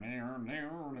We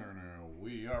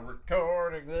are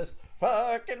recording this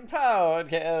fucking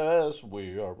podcast.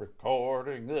 We are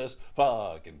recording this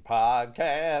fucking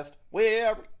podcast. We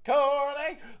are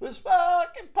recording this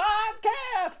fucking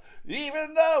podcast,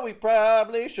 even though we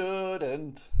probably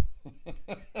shouldn't.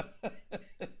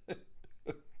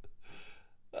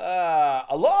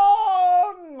 A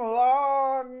long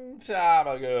time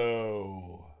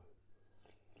ago,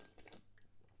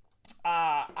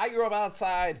 I grew up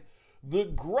outside the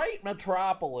great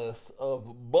metropolis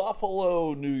of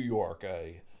Buffalo, New York.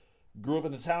 I grew up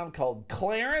in a town called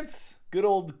Clarence. Good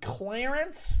old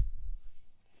Clarence.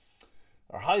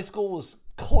 Our high school was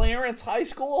Clarence High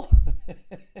School.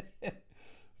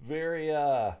 Very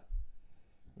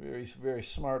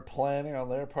smart planning on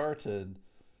their part to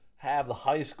have the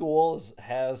high school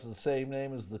has the same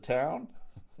name as the town.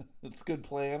 It's good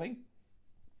planning.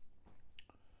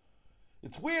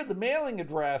 It's weird, the mailing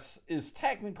address is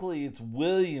technically, it's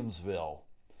Williamsville.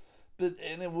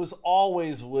 And it was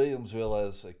always Williamsville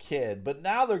as a kid. But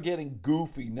now they're getting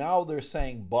goofy. Now they're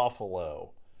saying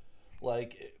Buffalo.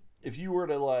 Like, if you were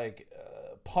to,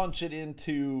 punch it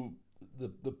into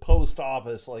the post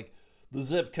office, like, the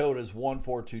zip code is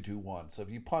 14221. So if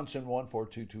you punch in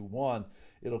 14221,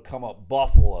 it'll come up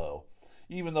Buffalo.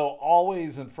 Even though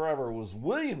always and forever was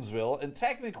Williamsville. And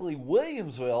technically,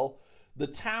 Williamsville, the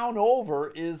town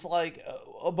over, is like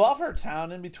a buffer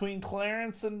town in between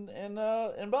Clarence and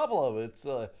Buffalo. It's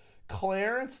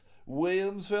Clarence,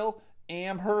 Williamsville,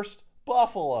 Amherst,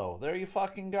 Buffalo. There you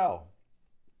fucking go.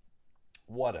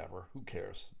 Whatever. Who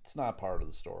cares? It's not part of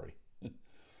the story.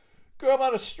 Grew up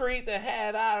on a street that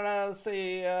had, 1,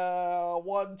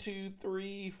 2,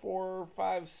 3, 4,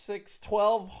 5, 6,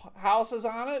 12 houses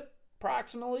on it,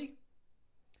 approximately.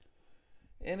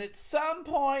 And at some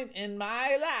point in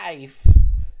my life,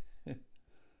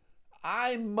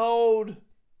 I mowed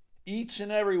each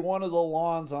and every one of the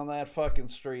lawns on that fucking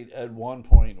street at one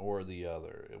point or the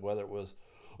other. Whether it was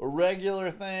a regular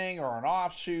thing or an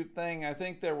offshoot thing, I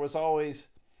think there was always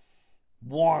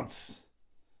once,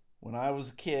 when I was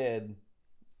a kid,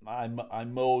 I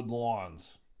mowed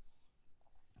lawns.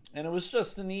 And it was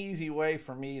just an easy way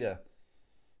for me to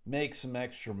make some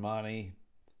extra money.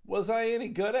 Was I any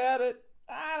good at it?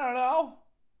 I don't know.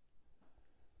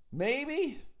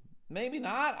 Maybe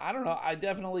not. I don't know. I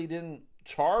definitely didn't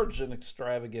charge an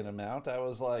extravagant amount. I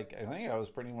think I was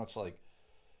pretty much like,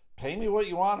 pay me what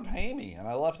you want to pay me. And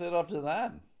I left it up to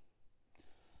them.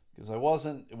 Because it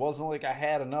wasn't like I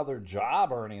had another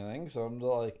job or anything. So I'm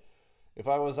like, if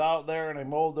I was out there and I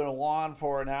mowed their lawn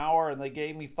for an hour and they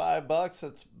gave me $5,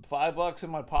 that's $5 in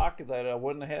my pocket that I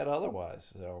wouldn't have had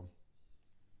otherwise. So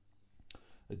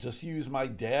I just used my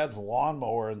dad's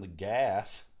lawnmower and the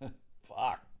gas.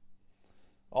 Fuck.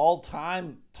 All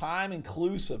time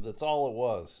inclusive. That's all it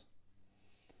was.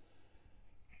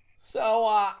 So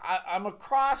I'm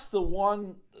across the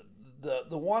one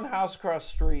house across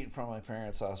the street from my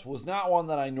parents' house was not one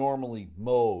that I normally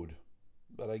mowed,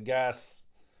 but I guess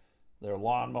their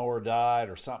lawnmower died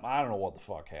or something. I don't know what the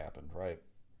fuck happened, right?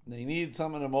 They needed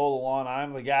someone to mow the lawn.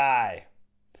 I'm the guy.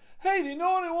 Hey, do you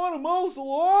know anyone who mows the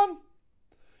lawn?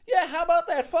 Yeah, how about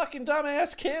that fucking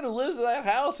dumbass kid who lives in that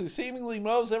house who seemingly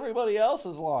mows everybody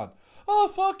else's lawn? Oh,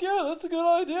 fuck yeah, that's a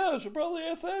good idea. I should probably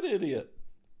ask that idiot.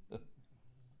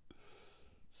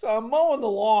 So I'm mowing the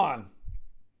lawn.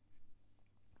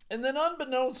 And then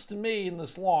unbeknownst to me in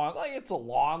this lawn, like, it's a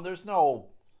lawn, there's no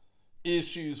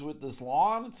issues with this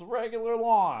lawn. It's a regular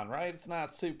lawn, right? It's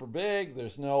not super big.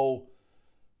 There's no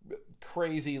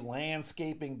crazy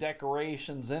landscaping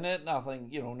decorations in it. Nothing,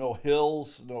 no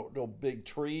hills, no big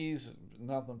trees,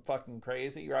 nothing fucking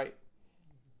crazy, right?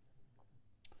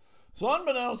 So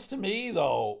unbeknownst to me,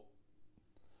 though,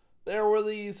 there were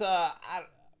these,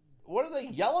 what are they,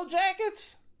 yellow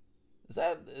jackets? Is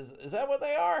that what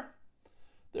they are?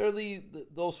 They're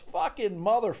those fucking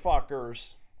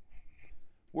motherfuckers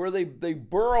where they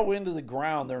burrow into the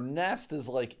ground. Their nest is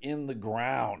like in the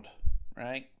ground,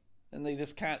 right? And they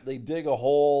just they dig a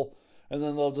hole and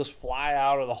then they'll just fly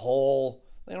out of the hole.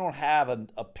 They don't have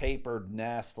a papered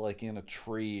nest like in a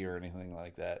tree or anything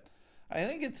like that. I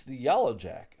think it's the yellow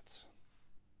jackets.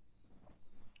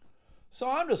 So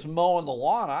I'm just mowing the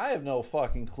lawn. I have no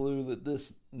fucking clue that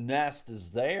this nest is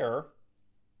there.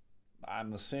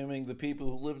 I'm assuming the people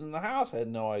who lived in the house had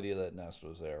no idea that nest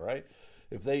was there, right?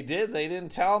 If they did, they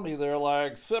didn't tell me. They're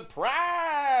like,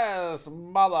 surprise,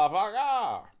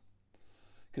 motherfucker.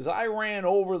 Because I ran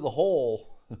over the hole.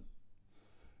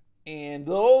 And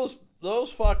those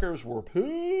fuckers were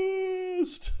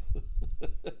pissed.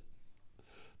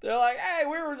 They're like, hey,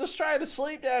 we were just trying to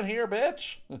sleep down here,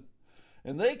 bitch.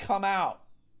 And they come out.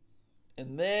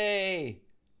 And they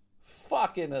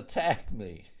fucking attack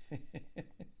me.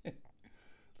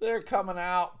 They're coming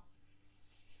out.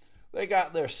 They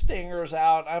got their stingers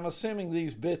out. I'm assuming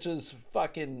these bitches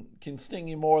fucking can sting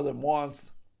you more than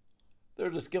once. They're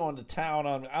just going to town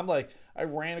on me. I'm like, I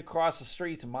ran across the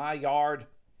street to my yard.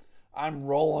 I'm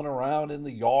rolling around in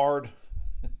the yard.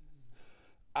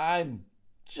 I'm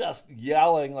just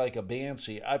yelling like a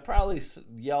banshee. I probably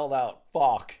yelled out,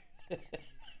 fuck.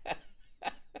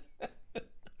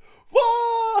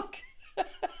 Fuck!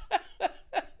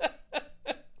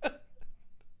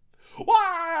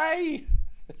 Why?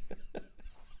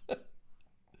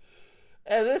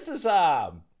 And this is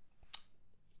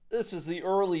the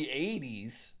early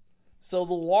 80s. So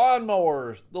the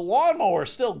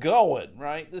lawnmower's still going,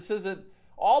 right? This isn't,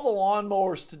 all the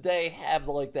lawnmowers today have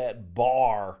like that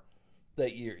bar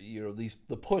that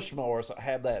the push mowers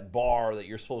have that bar that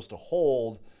you're supposed to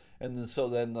hold. And then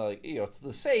it's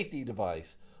the safety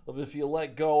device of if you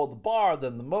let go of the bar,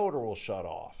 then the motor will shut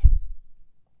off.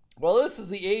 Well, this is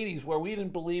the 80s where we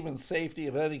didn't believe in safety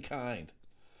of any kind.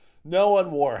 No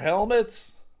one wore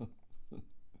helmets.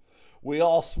 We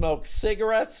all smoked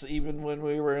cigarettes even when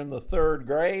we were in the 3rd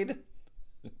grade.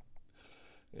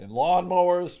 And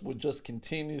lawnmowers would just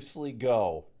continuously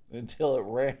go until it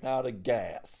ran out of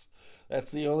gas. That's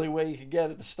the only way you could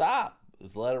get it to stop,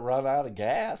 is let it run out of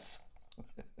gas.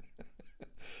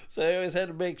 So you always had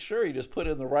to make sure you just put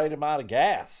in the right amount of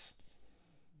gas.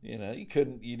 You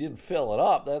didn't fill it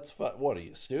up. What are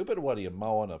you, stupid? What are you,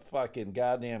 mowing a fucking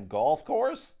goddamn golf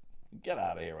course? Get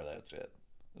out of here with that shit.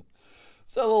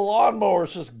 So the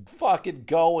lawnmower's just fucking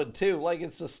going too. Like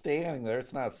it's just standing there.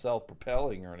 It's not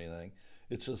self-propelling or anything.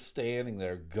 It's just standing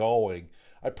there going.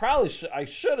 I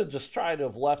should have just tried to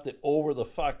have left it over the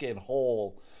fucking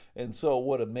hole, and so it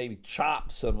would have maybe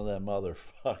chopped some of them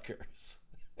motherfuckers.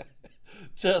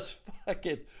 Just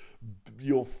fucking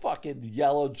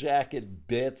yellow jacket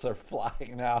bits are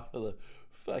flying out of the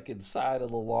fucking side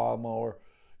of the lawnmower.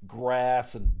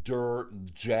 Grass and dirt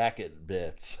and jacket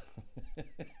bits.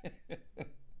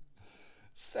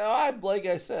 So like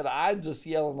I said, I'm just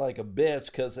yelling like a bitch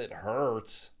because it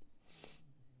hurts.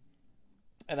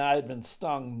 And I had been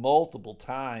stung multiple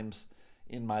times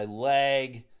in my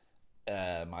leg,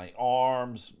 my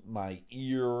arms, my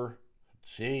ear.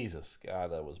 Jesus,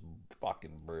 God, that was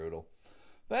fucking brutal.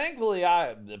 Thankfully,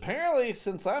 apparently,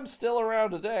 since I'm still around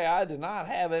today, I did not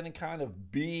have any kind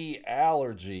of bee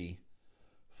allergy.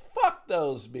 Fuck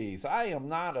those bees. I am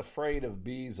not afraid of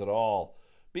bees at all.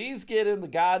 Bees get in the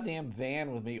goddamn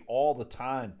van with me all the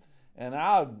time, and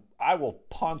I will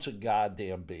punch a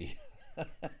goddamn bee.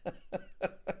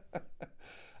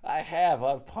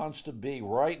 I've punched a bee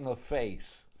right in the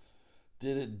face.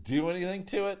 Did it do anything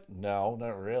to it? No,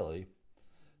 not really.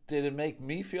 Did it make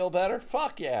me feel better?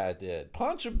 Fuck yeah, it did.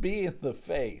 Punch a bee in the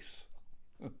face,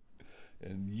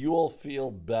 and you'll feel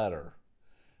better.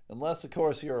 Unless, of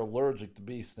course, you're allergic to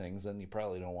bee stings, then you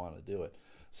probably don't want to do it.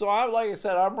 So, like I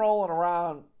said, I'm rolling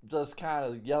around just kind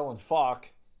of yelling fuck,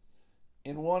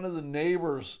 and one of the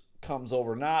neighbors comes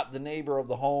over. Not the neighbor of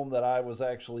the home that I was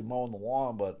actually mowing the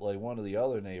lawn, but like one of the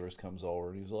other neighbors comes over,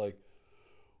 and he's like,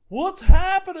 "What's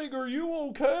happening? Are you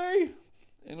okay?"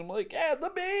 And I'm like, "Yeah,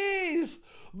 the bees!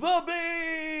 The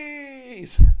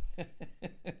bees!"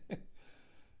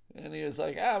 And he was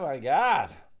like, "Oh my God."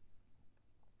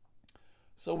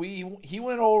 So he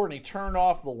went over and he turned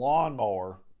off the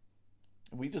lawnmower.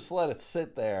 We just let it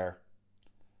sit there.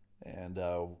 And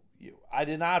I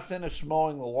did not finish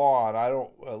mowing the lawn. I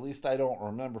don't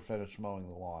remember finish mowing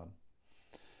the lawn.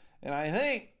 And I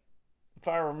think, if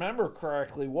I remember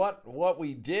correctly, what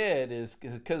we did is,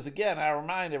 because again, I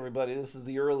remind everybody, this is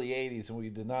the early 80s and we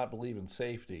did not believe in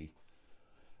safety.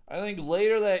 I think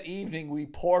later that evening we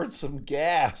poured some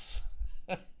gas.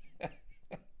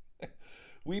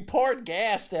 We poured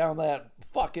gas down that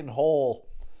fucking hole,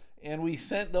 and we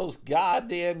sent those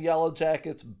goddamn yellow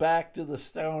jackets back to the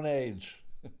Stone Age.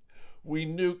 We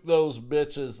nuked those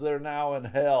bitches. They're now in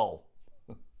hell.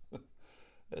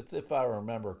 That's if I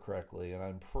remember correctly, and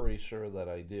I'm pretty sure that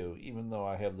I do, even though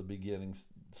I have the beginning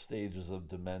stages of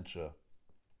dementia.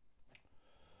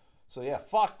 So yeah,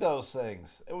 fuck those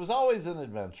things. It was always an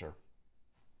adventure.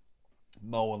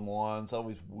 Mowing lawns,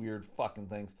 always weird fucking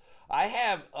things. I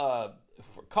have,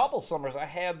 for a couple summers, I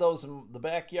had those in the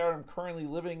backyard I'm currently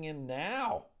living in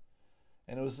now.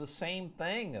 And it was the same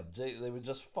thing. They would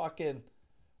just fucking,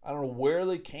 I don't know where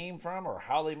they came from or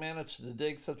how they managed to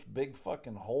dig such big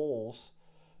fucking holes.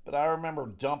 But I remember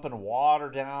dumping water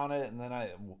down it. And then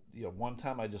one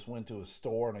time I just went to a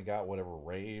store and I got whatever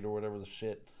Raid or whatever the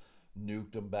shit,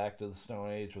 nuked them back to the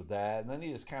Stone Age with that. And then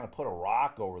you just kind of put a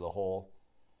rock over the hole.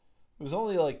 It was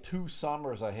only like 2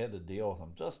 summers I had to deal with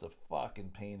them. Just a fucking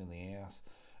pain in the ass.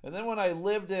 And then when I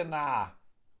lived in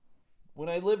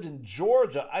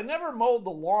Georgia, I never mowed the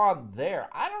lawn there.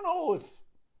 I don't know if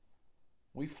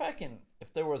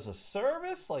there was a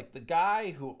service, like the guy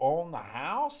who owned the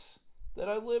house that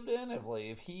I lived in,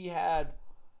 if he had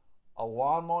a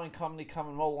lawn mowing company come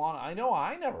and mow the lawn. I know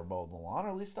I never mowed the lawn, or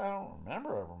at least I don't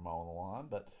remember ever mowing the lawn,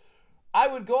 but I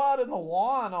would go out in the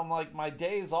lawn on like my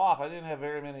days off. I didn't have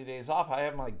very many days off. I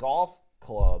have my golf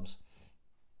clubs,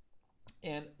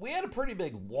 and we had a pretty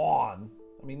big lawn.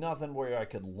 I mean, nothing where I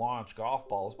could launch golf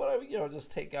balls, but I would, just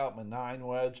take out my 9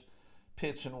 wedge,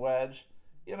 pitch and wedge,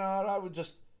 and I would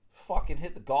just fucking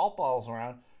hit the golf balls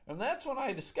around. And that's when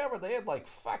I discovered they had like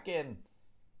fucking,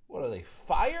 what are they,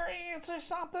 fire ants or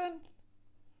something?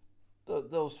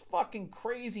 Those fucking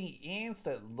crazy ants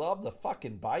that love to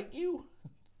fucking bite you.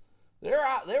 They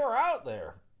were out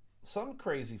there. Some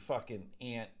crazy fucking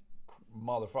ant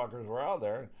motherfuckers were out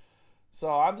there. So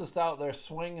I'm just out there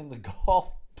swinging the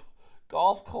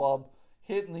golf club,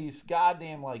 hitting these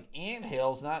goddamn like ant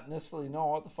hills, not necessarily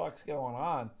knowing what the fuck's going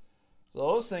on. So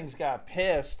those things got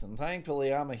pissed, and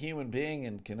thankfully I'm a human being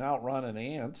and can outrun an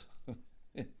ant.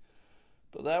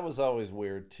 But that was always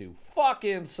weird too. Fuck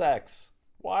insects.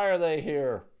 Why are they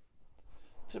here?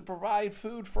 To provide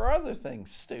food for other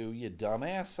things, Stu, you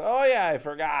dumbass. Oh yeah, I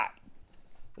forgot.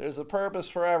 There's a purpose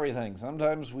for everything.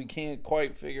 Sometimes we can't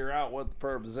quite figure out what the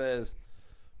purpose is,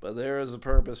 but there is a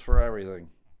purpose for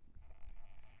everything.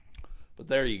 But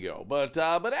there you go. But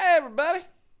hey everybody.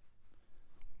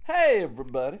 Hey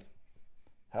everybody.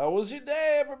 How was your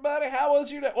day, everybody? How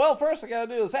was your day? Well, first I gotta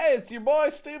do is, hey, it's your boy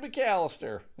Stu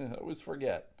McAllister. I always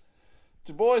forget. It's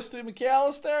your boy Stu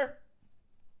McAllister,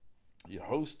 your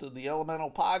host of the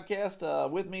Elemental Podcast.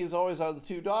 With me, as always, are the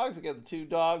 2 dogs. I got the 2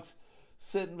 dogs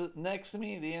sitting next to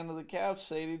me at the end of the couch,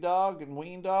 Sadie Dog and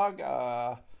Ween Dog.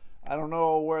 I don't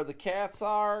know where the cats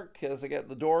are because I got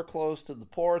the door closed to the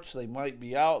porch. They might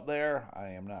be out there. I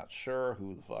am not sure.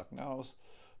 Who the fuck knows?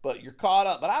 But you're caught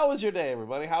up. But how was your day,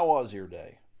 everybody? How was your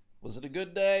day? Was it a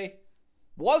good day?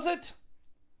 Was it?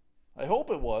 I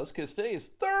hope it was, because today is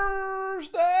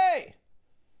Thursday,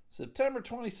 September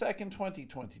 22nd,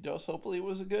 2020. Hopefully it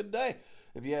was a good day.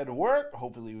 If you had to work,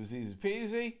 hopefully it was easy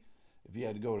peasy. If you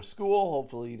had to go to school,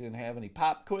 hopefully you didn't have any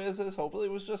pop quizzes. Hopefully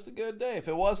it was just a good day. If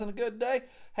it wasn't a good day,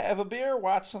 have a beer,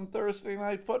 watch some Thursday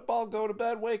night football, go to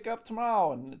bed, wake up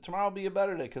tomorrow, and tomorrow will be a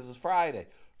better day because it's Friday.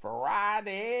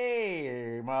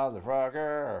 Friday,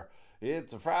 motherfucker.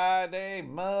 It's a Friday,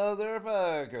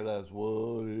 motherfucker. That's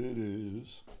what it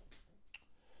is.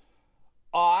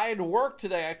 I had to work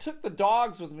today. I took the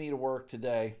dogs with me to work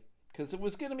today because it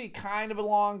was going to be kind of a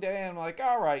long day. And I'm like,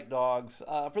 all right, dogs.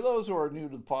 For those who are new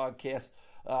to the podcast,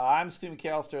 I'm Stu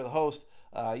McAllister, the host.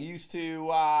 I used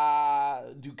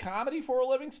to do comedy for a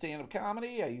living, stand-up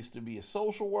comedy. I used to be a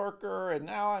social worker, and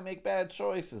now I make bad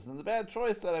choices. And the bad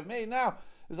choice that I've made now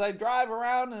is I drive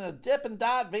around in a Dippin'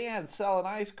 Dot van selling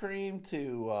ice cream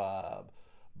to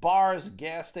bars and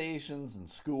gas stations and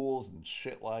schools and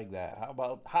shit like that.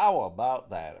 How about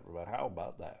that, everybody? How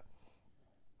about that?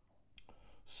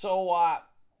 So I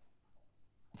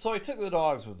took the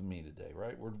dogs with me today,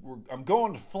 right? I'm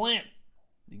going to Flint.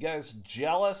 You guys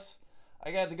jealous?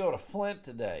 I got to go to Flint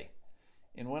today.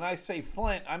 And when I say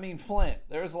Flint, I mean Flint.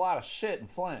 There's a lot of shit in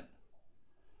Flint.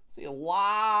 See a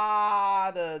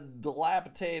lot of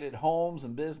dilapidated homes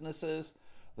and businesses.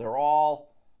 They're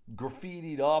all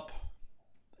graffitied up.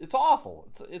 It's awful.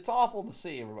 It's awful to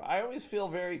see. I always feel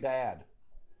very bad.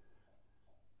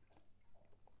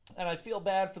 And I feel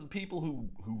bad for the people who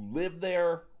live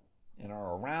there and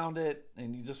are around it,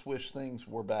 and you just wish things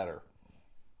were better.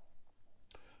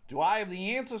 Do I have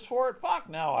the answers for it? Fuck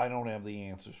no, I don't have the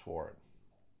answers for it.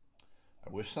 I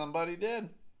wish somebody did.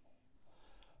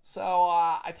 So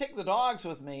I take the dogs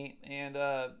with me, and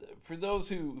for those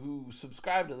who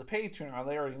subscribe to the Patreon,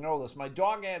 they already know this. My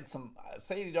dog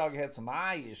Sadie Dog had some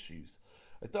eye issues.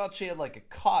 I thought she had like a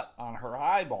cut on her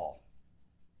eyeball.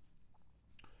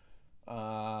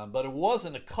 But it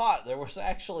wasn't a cut.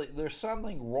 There's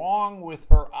something wrong with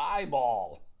her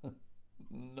eyeball.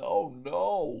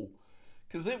 No.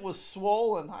 Because it was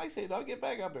swollen. Hi, Sadie Dog, get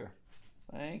back up here.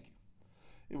 Thank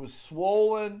you. It was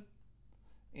swollen.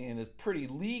 And it's pretty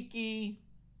leaky,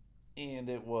 and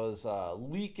it was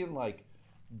leaking like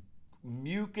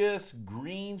mucus,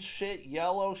 green shit,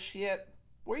 yellow shit.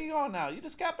 Where are you going now? You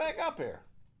just got back up here.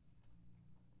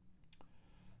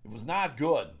 It was not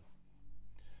good.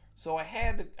 So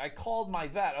I called my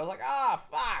vet. I was like,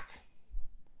 fuck.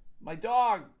 My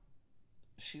dog,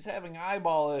 she's having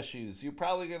eyeball issues. You're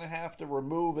probably going to have to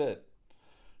remove it.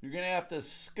 You're going to have to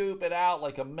scoop it out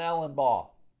like a melon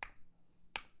ball.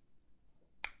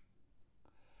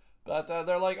 But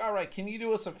they're like, all right, can you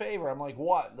do us a favor? I'm like,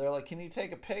 what? They're like, can you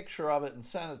take a picture of it and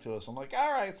send it to us? I'm like,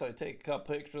 all right. So I take a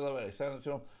couple pictures of it. I send it to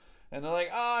them. And they're like,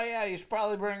 oh, yeah, you should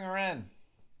probably bring her in.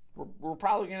 We're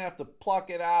probably going to have to pluck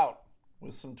it out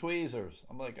with some tweezers.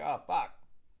 I'm like, oh, fuck.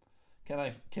 Can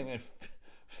I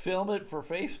film it for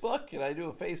Facebook? Can I do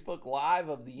a Facebook Live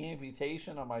of the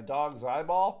amputation of my dog's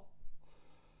eyeball?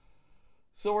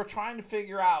 So we're trying to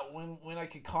figure out when I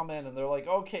could come in, and they're like,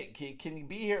 okay, can you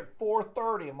be here at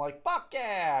 4:30? I'm like, fuck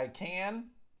yeah, I can.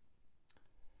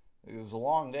 It was a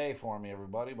long day for me,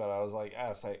 everybody, but I was like,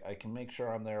 yes, I can make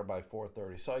sure I'm there by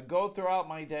 4:30. So I go throughout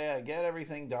my day, I get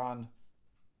everything done.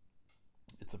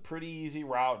 It's a pretty easy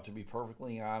route, to be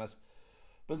perfectly honest.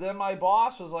 But then my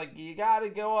boss was like, you got to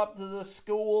go up to the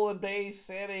school in Bay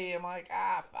City. I'm like,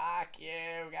 fuck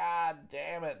you, god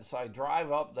damn it. So I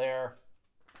drive up there.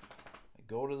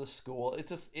 Go to the school.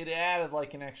 It added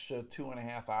like an extra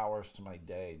 2.5 hours to my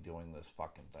day doing this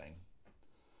fucking thing.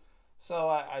 So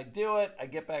I do it. I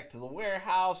get back to the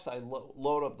warehouse. I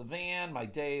load up the van. My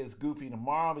day is goofy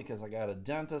tomorrow because I got a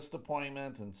dentist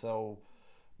appointment. And so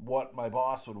what my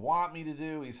boss would want me to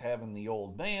do, he's having the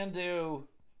old man do.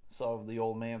 So the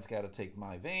old man's got to take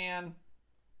my van.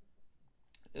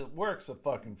 It works a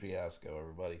fucking fiasco,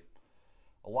 everybody.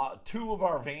 Two of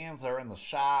our vans are in the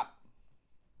shop.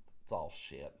 It's all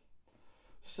shit.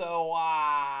 So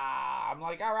I'm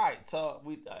like, all right. So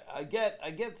I get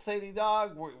Sadie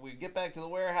dog. We get back to the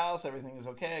warehouse. Everything is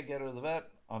okay. I get her to the vet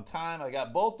on time. I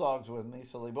got both dogs with me,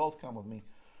 so they both come with me.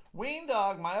 Ween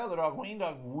dog, my other dog, Ween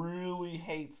dog really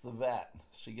hates the vet.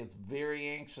 She gets very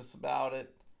anxious about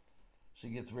it. She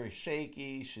gets very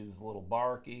shaky. She's a little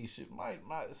barky. So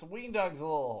Ween dog's a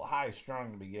little high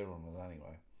strung to begin with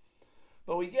anyway.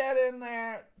 But we get in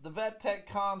there, the vet tech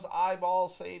comes,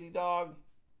 eyeballs Sadie dog.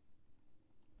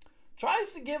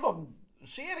 Tries to give him,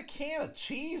 she had a can of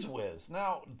Cheese Whiz.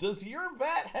 Now, does your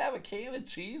vet have a can of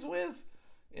Cheese Whiz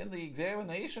in the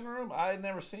examination room? I had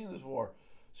never seen this before.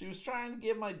 She was trying to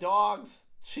give my dogs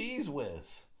Cheese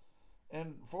Whiz.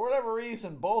 And for whatever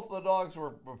reason, both of the dogs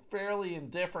were fairly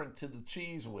indifferent to the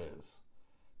Cheese Whiz.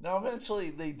 Now,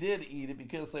 eventually, they did eat it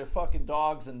because they're fucking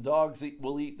dogs, and dogs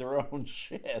will eat their own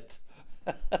shit.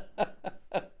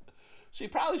 She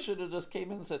probably should have just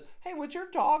came in and said, hey, would your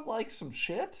dog like some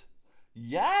shit?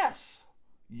 Yes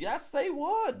they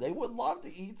would love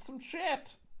to eat some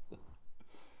shit.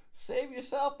 Save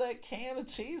yourself that can of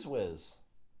Cheese Whiz.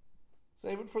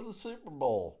 Save it for the Super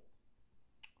Bowl.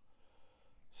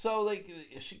 So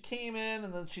she came in,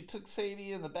 and then she took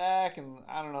Sadie in the back, and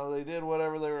I don't know, they did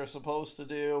whatever they were supposed to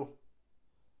do.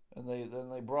 And then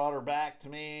they brought her back to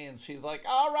me, and she's like,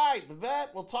 all right, the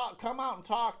vet will come out and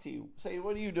talk to you. Sadie,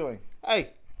 what are you doing?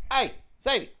 Hey,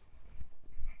 Sadie.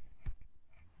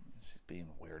 She's being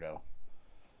a weirdo.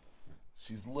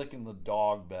 She's licking the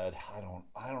dog bed. I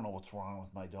don't know what's wrong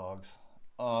with my dogs.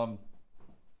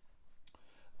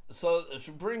 So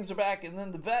she brings her back, and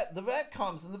then the vet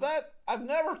comes, and the vet, I've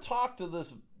never talked to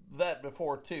this vet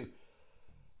before too.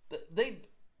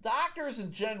 Doctors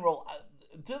in general,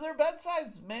 do their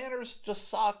bedside manners just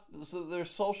suck? Do their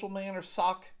social manners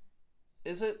suck?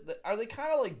 Are they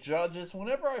kind of like judges?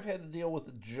 Whenever I've had to deal with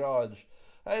a judge,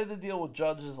 I had to deal with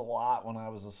judges a lot when I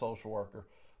was a social worker.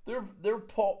 They're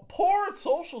poor at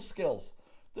social skills.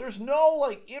 There's no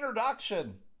like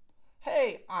introduction.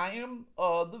 Hey, I am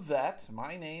the vet.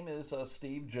 My name is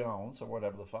Steve Jones or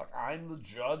whatever the fuck. I'm the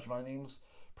judge. My name's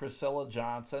Priscilla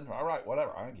Johnson. All right,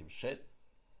 whatever. I don't give a shit.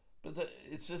 But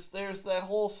it's just there's that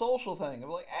whole social thing. I'm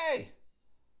like, hey,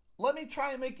 let me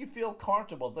try and make you feel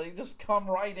comfortable. They just come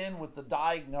right in with the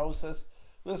diagnosis.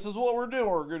 This is what we're doing.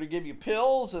 We're going to give you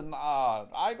pills and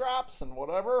eye drops and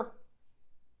whatever.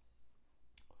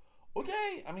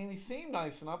 Okay, I mean, he seemed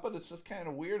nice enough, but it's just kind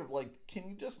of weird. Of like, can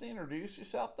you just introduce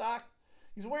yourself, Doc?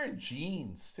 He's wearing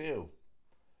jeans, too.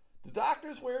 Do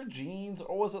doctors wear jeans?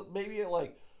 Or was it maybe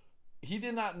like he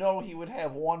did not know he would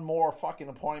have one more fucking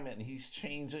appointment and he's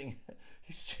changing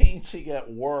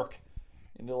at work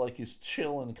into like his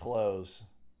chillin' clothes.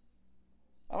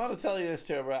 I'm going to tell you this,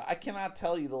 too, bro. I cannot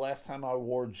tell you the last time I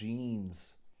wore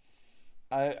jeans.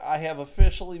 I have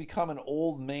officially become an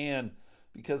old man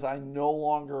because I no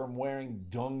longer am wearing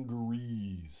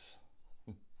dungarees.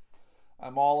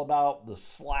 I'm all about the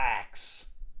slacks.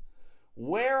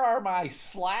 Where are my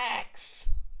slacks?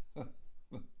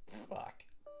 Fuck.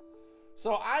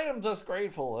 So I am just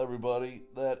grateful, everybody,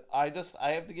 that I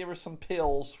have to give her some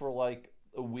pills for like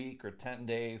a week or 10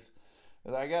 days.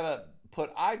 And I got to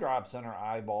put eye drops in her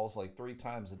eyeballs like 3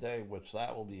 times a day, which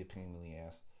that will be a pain in the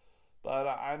ass. But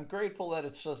I'm grateful that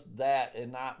it's just that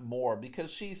and not more because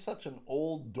she's such an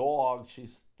old dog.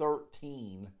 She's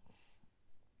 13.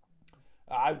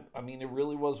 I mean, it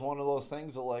really was one of those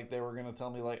things that, like, they were going to tell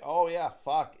me, like, oh, yeah,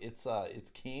 fuck, it's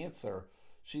cancer.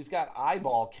 She's got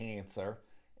eyeball cancer,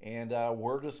 and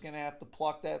we're just going to have to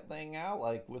pluck that thing out,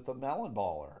 like, with a melon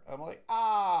baller. I'm like,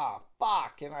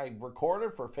 fuck, can I record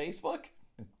it for Facebook?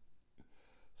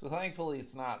 So thankfully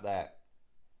it's not that.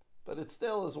 But it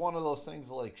still is one of those things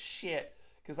like, shit,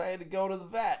 because I had to go to the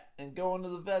vet, and going to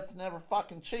the vet's never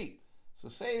fucking cheap. So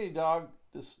Sadie dog,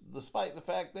 despite the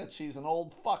fact that she's an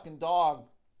old fucking dog,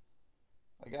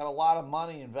 I got a lot of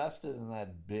money invested in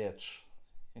that bitch.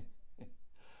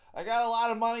 I got a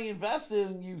lot of money invested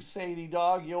in you, Sadie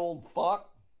dog, you old fuck.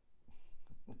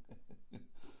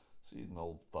 She's an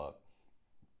old fuck.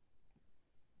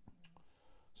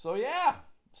 So yeah,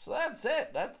 so that's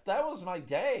it. That was my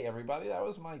day, everybody. That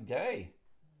was my day.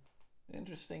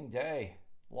 Interesting day.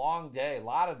 Long day. A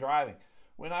lot of driving.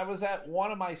 When I was at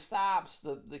one of my stops,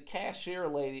 the cashier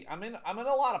lady, I'm in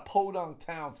a lot of podunk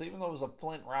towns. So even though it was a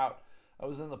Flint route, I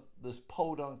was in this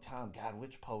podunk town. God,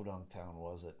 which podunk town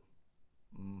was it?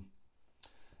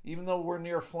 Even though we're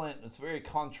near Flint, it's very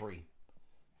country.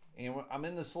 And I'm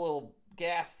in this little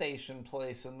gas station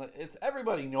place, and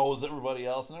everybody knows everybody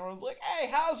else, and everyone's like, hey,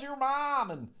 how's your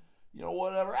mom? And,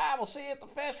 whatever. We'll see you at the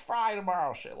fish fry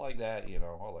tomorrow. Shit like that,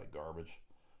 all that garbage.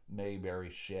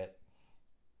 Mayberry shit.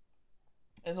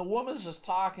 And the woman's just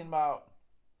talking about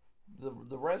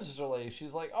the register lady.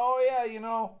 She's like, oh, yeah,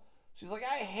 she's like,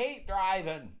 I hate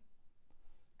driving.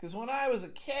 Because when I was a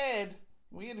kid,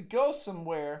 we had to go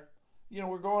somewhere.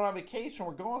 We're going on vacation.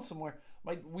 We're going somewhere.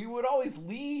 We would always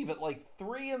leave at like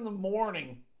 3 a.m.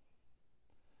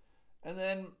 And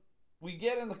then we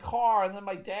get in the car, and then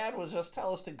my dad would just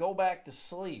tell us to go back to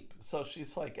sleep. So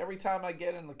she's like, every time I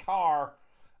get in the car,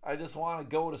 I just want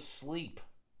to go to sleep.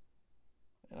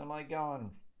 And I'm like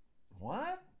going,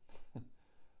 what?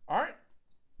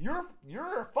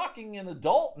 You're fucking an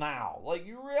adult now. Like,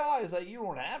 you realize that you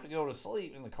don't have to go to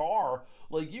sleep in the car.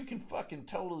 Like, you can fucking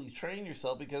totally train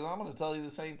yourself, because I'm going to tell you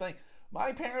the same thing.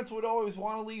 My parents would always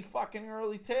want to leave fucking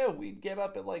early too. We'd get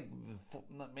up at like,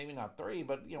 maybe not 3,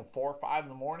 but 4 or 5 in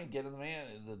the morning, get in the van,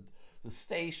 the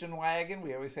station wagon.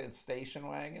 We always had station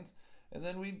wagons. And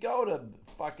then we'd go to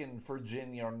fucking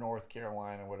Virginia or North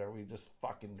Carolina or whatever. We'd just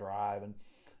fucking drive, and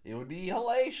it would be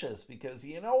hellacious, because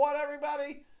you know what,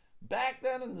 everybody? Back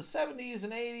then in the 70s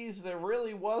and 80s, there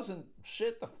really wasn't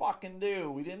shit to fucking do.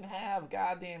 We didn't have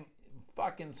goddamn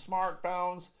fucking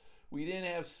smartphones. We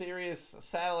didn't have Sirius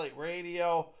satellite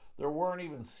radio. There weren't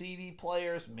even CD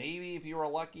players. Maybe if you were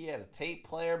lucky, you had a tape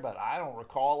player, but I don't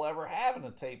recall ever having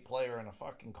a tape player in a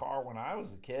fucking car when I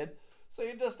was a kid. So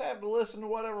you just have to listen to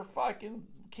whatever fucking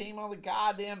came on the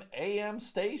goddamn AM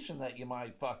station that you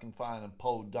might fucking find in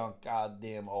Podunk,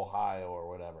 goddamn Ohio or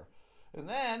whatever. And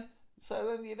then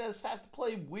you just have to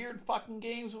play weird fucking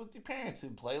games with your parents.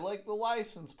 You'd play like the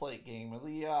license plate game or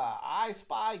the I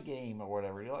Spy game or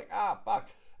whatever. You're like, fuck.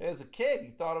 As a kid,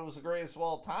 you thought it was the greatest of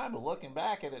all time, but looking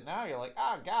back at it now, you're like,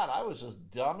 God, I was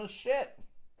just dumb as shit.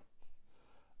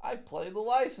 I played the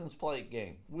license plate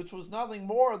game, which was nothing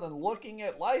more than looking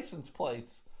at license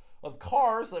plates of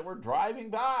cars that were driving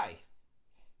by.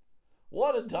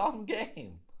 What a dumb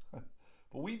game.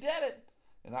 But we did it.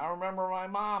 And I remember my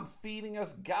mom feeding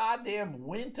us goddamn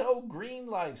Winto Green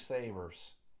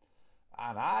Lifesavers.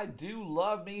 And I do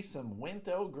love me some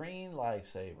Winto Green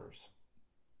Lifesavers.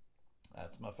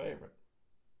 That's my favorite.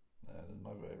 That is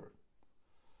my favorite.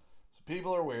 So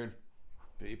people are weird.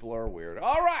 People are weird.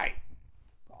 All right.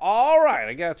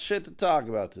 I got shit to talk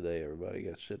about today, everybody.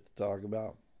 Got shit to talk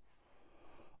about.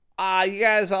 You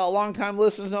guys, long-time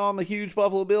listeners know I'm a huge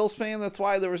Buffalo Bills fan. That's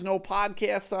why there was no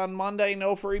podcast on Monday,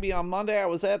 no freebie on Monday. I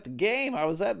was at the game. I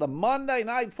was at the Monday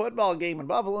Night Football game in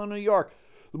Buffalo, New York.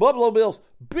 The Buffalo Bills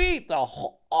beat the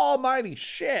almighty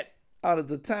shit out of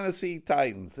the Tennessee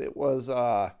Titans. It was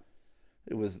an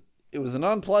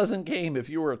unpleasant game if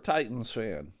you were a Titans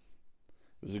fan.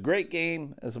 It was a great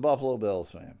game as a Buffalo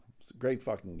Bills fan. It was a great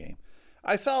fucking game.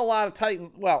 I saw a lot of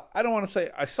Titans. Well, I don't want to say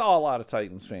I saw a lot of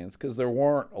Titans fans, because there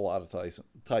weren't a lot of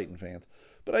Titan fans.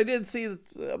 But I did see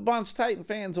a bunch of Titan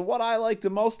fans, and what I liked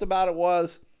the most about it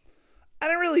was I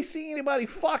didn't really see anybody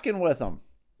fucking with them.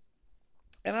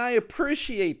 And I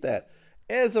appreciate that.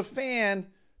 As a fan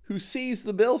who sees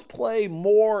the Bills play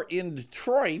more in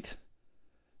Detroit,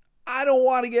 I don't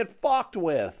want to get fucked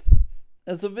with.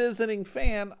 As a visiting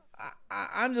fan,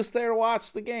 I'm just there to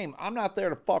watch the game. I'm not there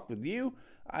to fuck with you.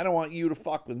 I don't want you to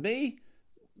fuck with me.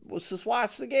 Let's just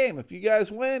watch the game. If you guys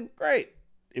win, great.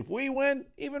 If we win,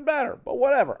 even better. But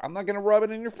whatever. I'm not going to rub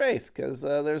it in your face, because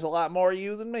there's a lot more of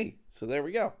you than me. So there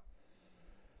we go.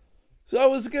 So it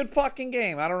was a good fucking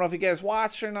game. I don't know if you guys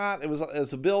watched or not. It was,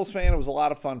 as a Bills fan, it was a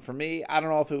lot of fun for me. I don't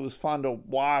know if it was fun to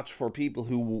watch for people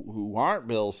who aren't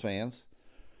Bills fans,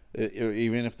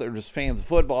 even if they're just fans of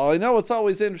football. I know it's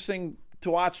always interesting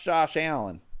to watch Josh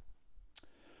Allen.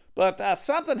 But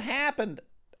something happened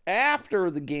after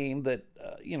the game that,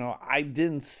 I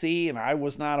didn't see and I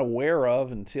was not aware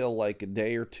of until like a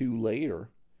day or two later.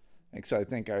 Actually, I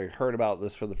think I heard about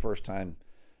this for the first time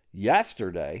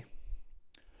yesterday.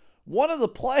 One of the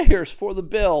players for the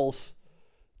Bills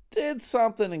did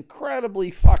something incredibly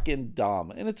fucking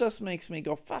dumb. And it just makes me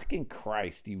go, fucking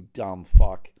Christ, you dumb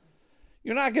fuck.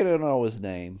 You're not going to know his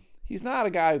name. He's not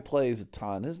a guy who plays a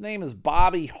ton. His name is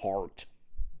Bobby Hart.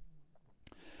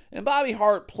 And Bobby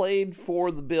Hart played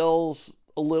for the Bills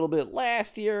a little bit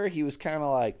last year. He was kind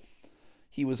of like,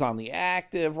 he was on the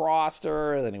active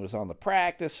roster, then he was on the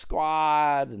practice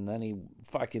squad, and then he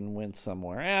fucking went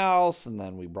somewhere else, and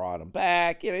then we brought him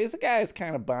back. He's a guy who's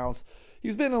kind of bounced.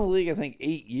 He's been in the league, I think,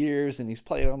 8 years, and he's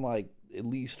played on like at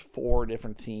least 4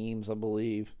 different teams, I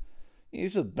believe.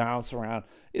 He's just bounced around.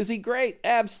 Is he great?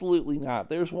 Absolutely not.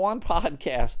 There's one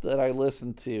podcast that I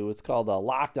listen to. It's called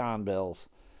Locked On Bills.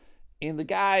 And the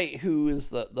guy who is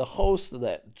the host of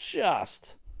that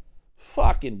just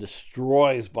fucking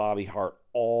destroys Bobby Hart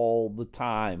all the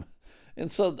time.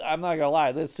 And so I'm not going to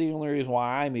lie, that's the only reason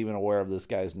why I'm even aware of this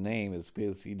guy's name is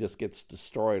because he just gets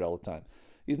destroyed all the time.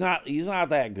 He's not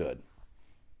that good.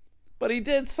 But he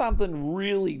did something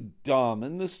really dumb,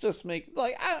 and this just makes,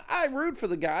 like, I root for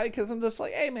the guy because I'm just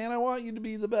like, hey man, I want you to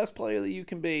be the best player that you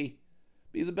can be.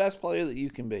 Be the best player that you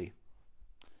can be.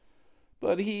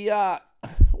 But he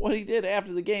what he did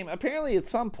after the game, apparently at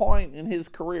some point in his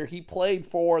career, he played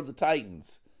for the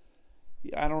Titans.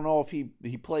 I don't know if he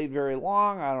played very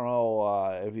long. I don't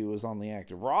know if he was on the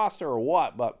active roster or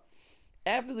what. But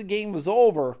after the game was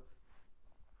over,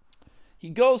 he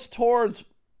goes towards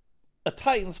a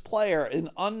Titans player, an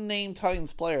unnamed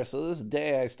Titans player. So this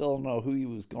day, I still don't know who he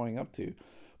was going up to.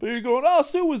 But you're going, oh,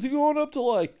 Stu, was he going up to,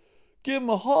 like, give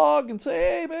him a hug and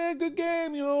say, hey, man, good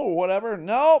game, or whatever?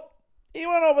 Nope. He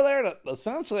went over there to,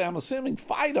 essentially, I'm assuming,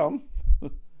 fight him.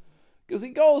 Because he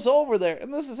goes over there,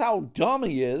 and this is how dumb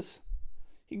he is.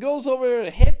 He goes over there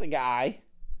to hit the guy,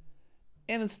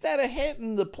 and instead of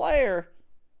hitting the player,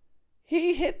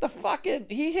 he hit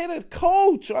a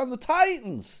coach on the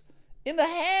Titans in the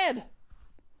head.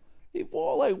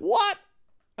 People like, what?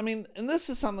 I mean, and this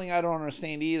is something I don't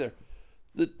understand either.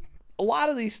 A lot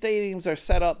of these stadiums are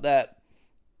set up that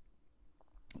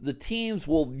the teams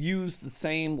will use the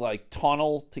same like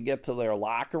tunnel to get to their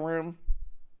locker room.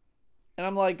 And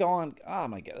I'm like going, oh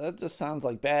my God, that just sounds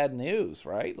like bad news,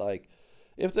 right? Like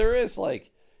if there is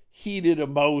like heated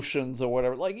emotions or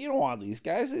whatever, like you don't want these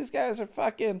guys. These guys are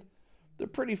fucking, they're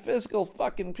pretty physical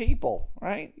fucking people,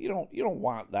 right? You don't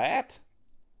want that.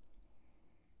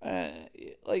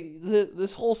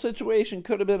 This whole situation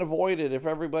could have been avoided if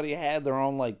everybody had their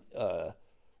own like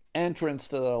entrance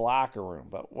to the locker room,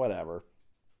 but whatever.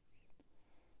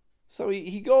 So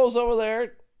he goes over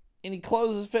there and he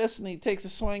closes his fist and he takes a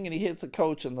swing and he hits the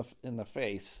coach in the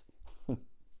face.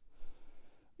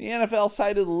 The NFL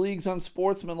cited the league's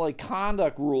unsportsmanlike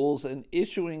conduct rules in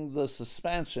issuing the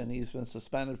suspension. He's been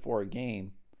suspended for a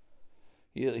game.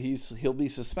 He'll be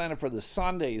suspended for the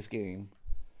Sunday's game,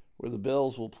 where the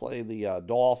Bills will play the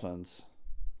Dolphins,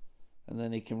 and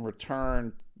then he can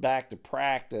return back to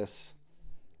practice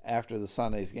after the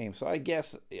Sunday's game. So I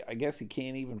guess he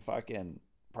can't even fucking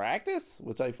practice,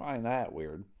 which I find that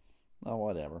weird. Oh,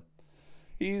 whatever.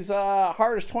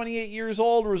 Hart is 28 years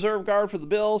old, reserve guard for the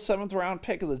Bills, 7th round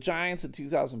pick of the Giants in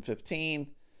 2015.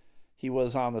 He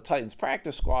was on the Titans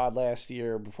practice squad last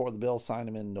year before the Bills signed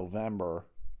him in November.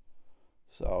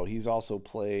 So he's also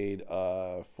played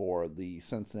for the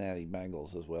Cincinnati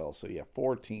Bengals as well. So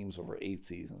 4 teams over 8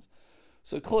 seasons.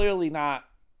 So clearly not,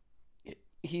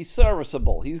 he's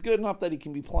serviceable. He's good enough that he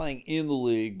can be playing in the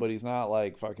league, but he's not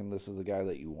like fucking this is the guy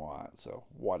that you want. So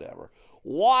whatever.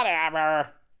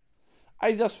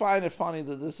 I just find it funny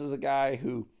that this is a guy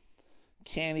who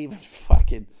can't even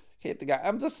fucking hit the guy.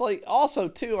 I'm just like, also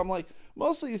too, I'm like,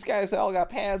 most of these guys that all got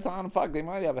pads on, fuck, they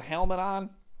might have a helmet on.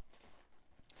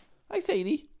 Hi,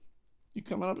 Sadie. You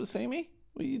coming up to see me?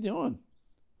 What are you doing?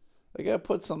 I gotta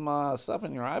put some stuff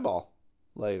in your eyeball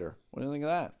later. What do you think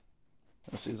of that?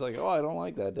 And she's like, oh, I don't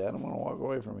like that, Dad. I'm gonna walk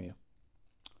away from you.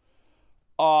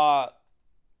 A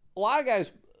lot of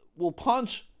guys will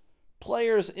punch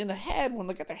players in the head when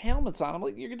they got their helmets on. I'm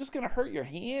like, you're just gonna hurt your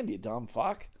hand, you dumb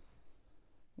fuck.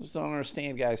 I just don't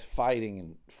understand guys fighting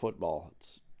in football.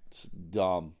 It's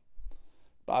dumb.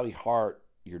 Bobby Hart,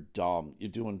 you're dumb. You're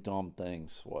doing dumb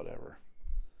things. Whatever.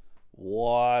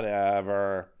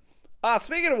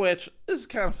 Speaking of which, this is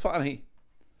kind of funny.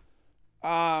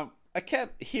 I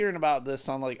kept hearing about this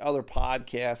on like other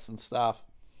podcasts and stuff.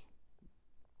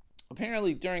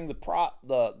 Apparently, during the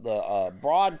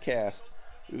broadcast,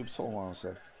 hold on a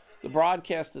sec. The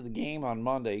broadcast of the game on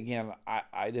Monday. Again,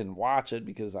 I didn't watch it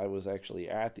because I was actually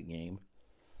at the game.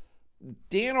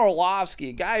 Dan Orlovsky,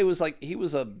 a guy who was he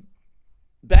was a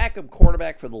backup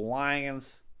quarterback for the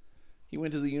Lions. He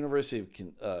went to the University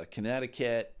of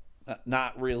Connecticut.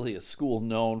 Not really a school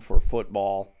known for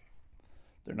football.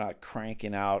 They're not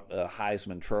cranking out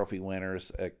Heisman Trophy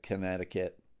winners at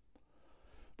Connecticut.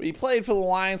 But he played for the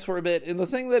Lions for a bit, and the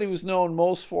thing that he was known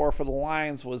most for the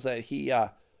Lions was that he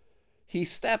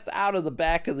stepped out of the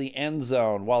back of the end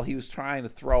zone while he was trying to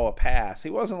throw a pass. He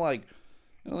wasn't I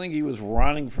don't think he was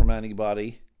running from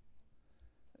anybody.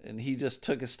 And he just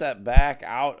took a step back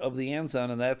out of the end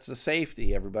zone, and that's the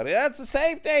safety, everybody. That's the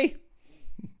safety!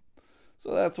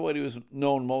 So that's what he was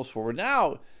known most for. But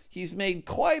now he's made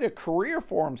quite a career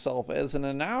for himself as an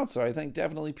announcer. I think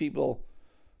definitely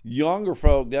younger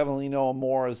folk definitely know him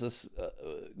more as this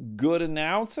good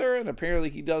announcer, and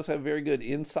apparently he does have very good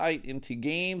insight into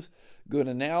games, good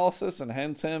analysis, and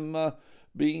hence him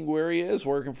being where he is,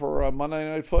 working for Monday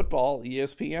Night Football,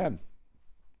 ESPN.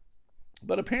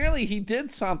 But apparently he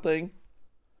did something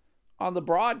on the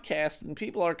broadcast, and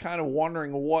people are kind of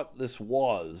wondering what this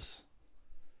was.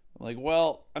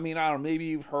 Well, I don't know, maybe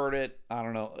you've heard it. I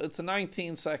don't know. It's a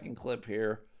 19-second clip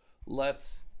here.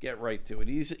 Let's get right to it.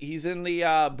 He's in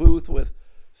the booth with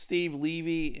Steve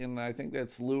Levy, and I think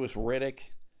that's Louis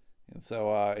Riddick. And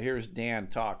so here's Dan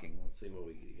talking. Let's see what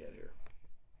we can get here.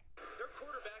 Their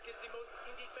quarterback is the most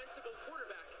indefensible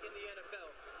quarterback in the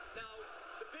NFL. Now,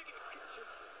 the big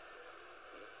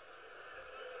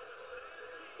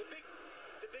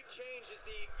change is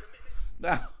the commitment.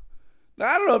 Now,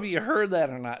 I don't know if you heard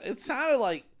that or not. It sounded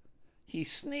like he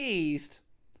sneezed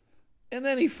and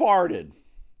then he farted.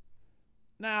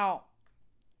 Now,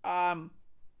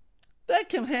 that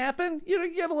can happen.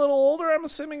 You get a little older. I'm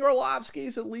assuming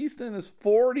Orlovsky's at least in his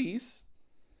 40s.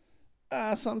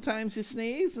 Sometimes you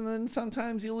sneeze, and then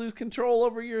sometimes you lose control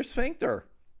over your sphincter.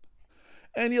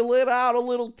 And you let out a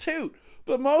little toot.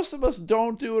 But most of us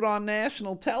don't do it on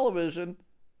national television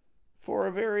for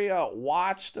a very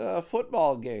watched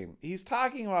football game. He's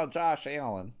talking about Josh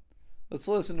Allen. Let's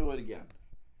listen to it again.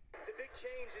 The big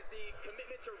change is the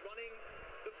commitment to running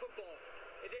the football.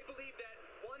 And they believe that,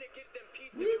 one, it gives them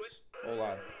peace to do it. Hold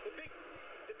on.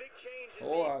 The big change is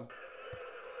Hold on.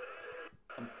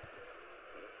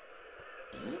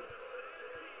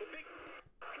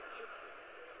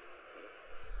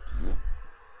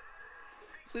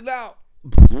 See,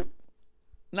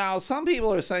 now some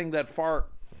people are saying that fart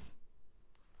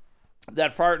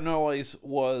noise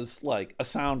was like a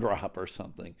sound drop or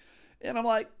something. And I'm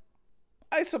like,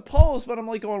 I suppose, but I'm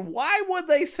like going, why would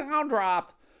they sound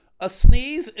drop a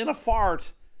sneeze and a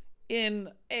fart in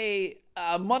a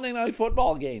Monday Night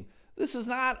Football game? This is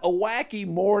not a wacky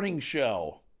morning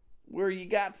show where you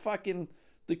got fucking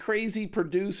the crazy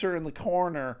producer in the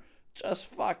corner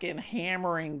just fucking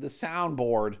hammering the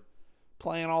soundboard,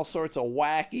 playing all sorts of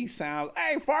wacky sounds.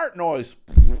 Hey, fart noise.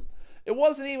 It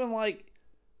wasn't even like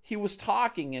he was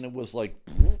talking and it was like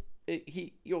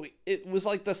it was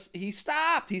like this. He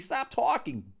stopped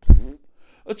talking.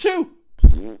 Achoo.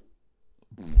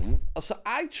 So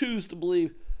I choose to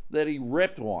believe that he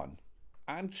ripped one.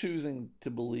 I'm choosing to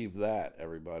believe that,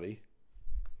 everybody.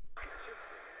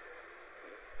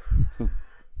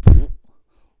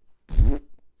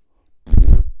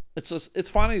 It's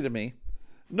funny to me.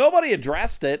 Nobody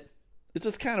addressed it. It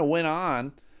just kind of went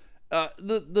on.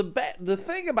 The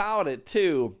thing about it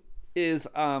too is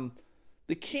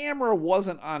the camera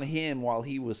wasn't on him while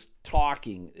he was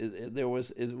talking. It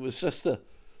was just the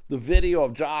video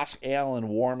of Josh Allen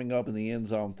warming up in the end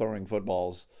zone throwing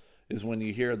footballs is when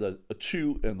you hear the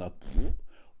chew and the.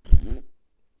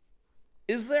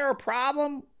 Is there a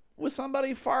problem with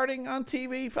somebody farting on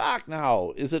TV? Fuck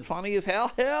no. Is it funny as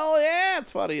hell? Hell yeah,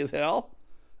 it's funny as hell.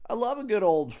 I love a good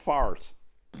old fart.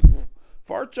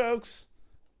 Fart jokes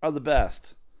are the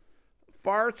best.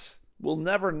 Farts will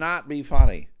never not be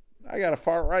funny. I got a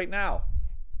fart right now.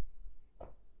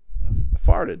 I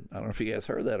farted. I don't know if you guys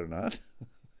heard that or not.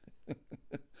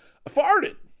 I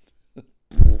farted.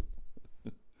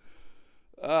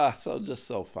 Just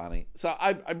so funny. So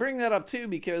I bring that up too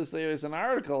because there's an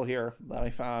article here that I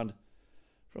found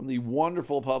from the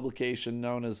wonderful publication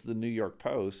known as the New York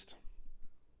Post.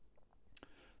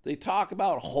 They talk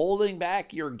about holding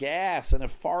back your gas and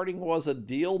if farting was a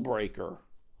deal breaker.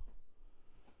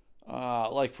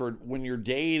 Like for when you're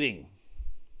dating.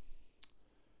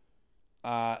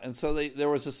 And so there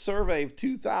was a survey of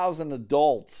 2,000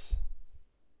 adults,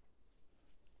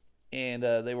 and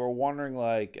they were wondering,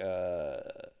 like,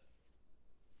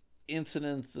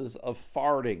 incidences of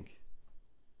farting.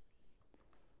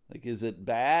 Like, is it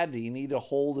bad? Do you need to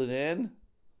hold it in?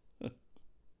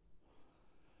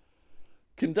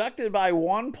 Conducted by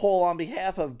OnePoll on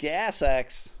behalf of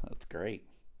GasX. That's great.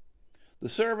 The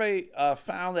survey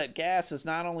found that gas is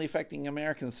not only affecting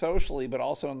Americans socially, but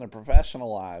also in their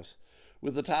professional lives.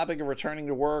 With the topic of returning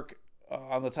to work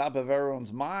on the top of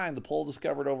everyone's mind, the poll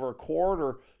discovered over a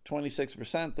quarter,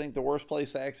 26%, think the worst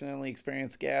place to accidentally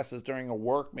experience gas is during a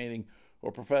work meeting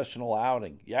or professional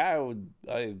outing. Yeah,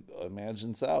 I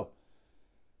imagine so.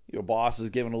 Your boss is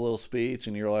giving a little speech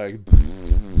and you're like,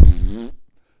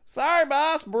 sorry,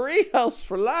 boss, burritos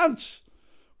for lunch.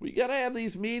 We got to have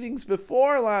these meetings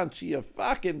before lunch, you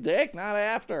fucking dick, not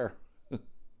after.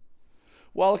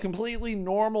 While a completely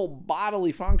normal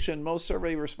bodily function, most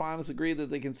survey respondents agree that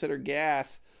they consider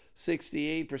gas,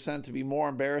 68%, to be more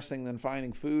embarrassing than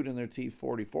finding food in their teeth,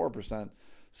 44%,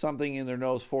 something in their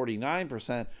nose,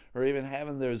 49%, or even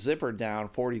having their zipper down,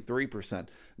 43%.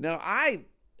 Now, I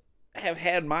have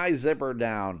had my zipper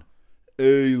down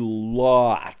a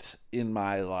lot in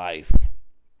my life.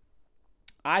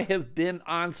 I have been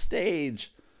on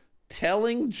stage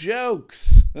telling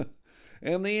jokes,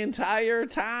 and the entire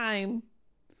time,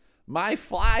 my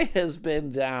fly has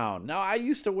been down. Now, I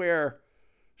used to wear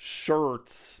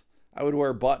shirts. I would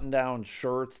wear button-down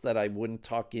shirts that I wouldn't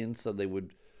tuck in, so they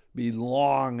would be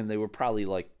long, and they were probably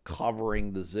like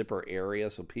covering the zipper area,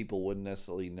 so people wouldn't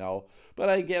necessarily know. But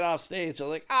I'd get off stage, I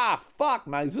was like, fuck,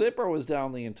 my zipper was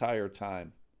down the entire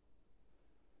time.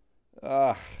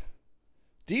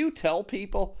 Do you tell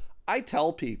people? I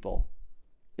tell people.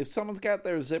 If someone's got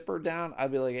their zipper down,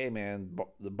 I'd be like, hey man,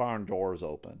 the barn door's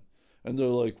open. And they're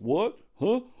like, what?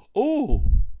 Huh? Oh,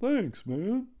 thanks,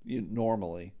 man.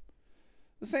 Normally.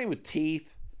 The same with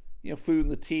teeth. Food in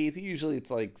the teeth. Usually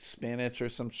it's like spinach or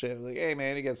some shit. Like, hey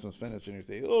man, you got some spinach in your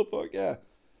teeth. Oh, fuck yeah.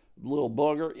 Little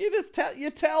booger.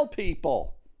 You tell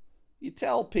people. You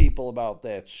tell people about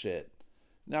that shit.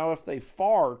 Now, if they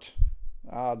fart,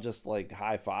 I'll just like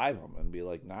high five them and be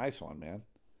like, nice one, man.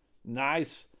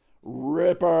 Nice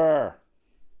ripper.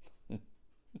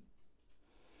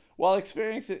 While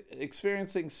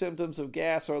experiencing symptoms of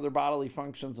gas or other bodily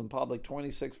functions in public,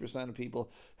 26% of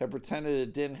people have pretended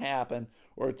it didn't happen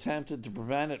or attempted to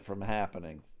prevent it from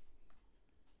happening.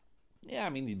 Yeah,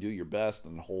 I mean, you do your best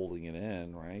in holding it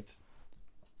in, right?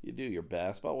 You do your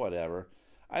best, but whatever.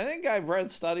 I think I've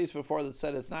read studies before that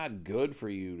said it's not good for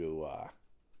you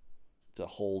to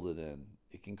hold it in.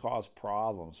 It can cause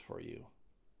problems for you.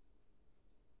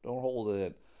 Don't hold it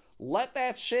in. Let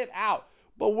that shit out.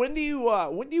 But when do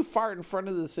you fart in front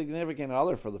of the significant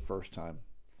other for the first time?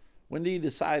 When do you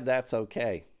decide that's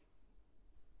okay?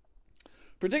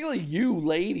 Particularly you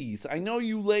ladies. I know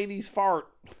you ladies fart.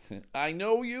 I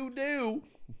know you do.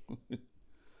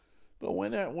 But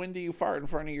when do you fart in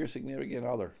front of your significant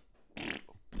other?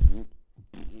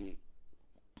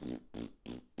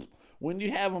 When do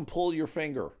you have them pull your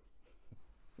finger?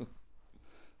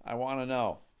 I want to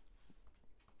know.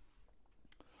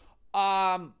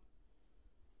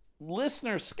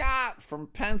 Listener Scott from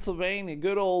Pennsylvania,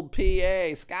 good old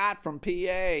PA, Scott from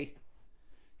PA.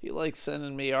 He likes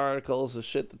sending me articles of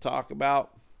shit to talk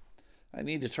about. I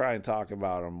need to try and talk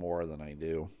about them more than I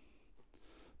do.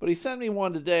 But he sent me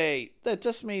one today that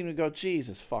just made me go,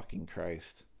 Jesus fucking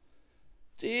Christ.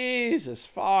 Jesus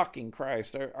fucking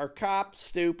Christ. Are cops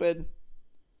stupid?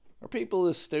 Are people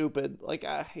this stupid? Like,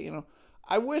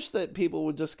 I wish that people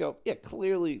would just go, yeah,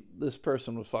 clearly this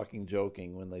person was fucking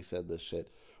joking when they said this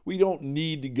shit. We don't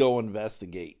need to go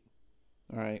investigate.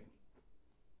 All right.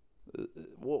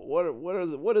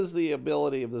 What is the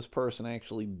ability of this person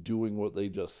actually doing what they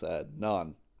just said?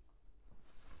 None.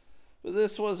 But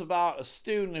this was about a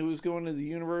student who was going to the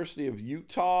University of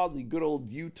Utah, the good old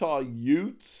Utah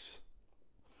Utes.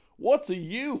 What's a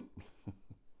Ute?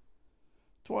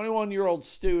 21-year-old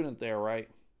student there, right?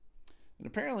 And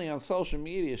apparently on social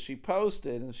media, she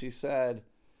posted and she said,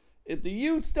 if the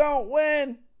Utes don't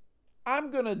win,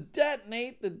 I'm going to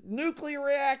detonate the nuclear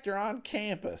reactor on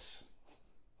campus.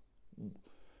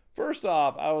 First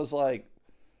off, I was like,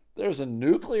 there's a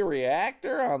nuclear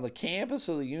reactor on the campus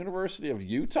of the University of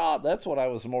Utah? That's what I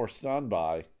was more stunned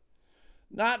by.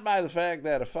 Not by the fact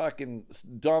that a fucking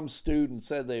dumb student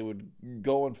said they would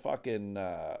go and fucking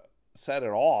set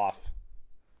it off.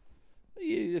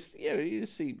 You just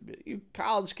see you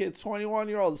college kids,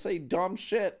 21-year-olds say dumb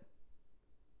shit.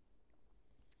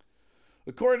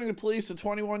 According to police, a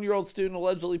 21-year-old student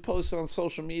allegedly posted on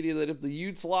social media that if the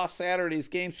Utes lost Saturday's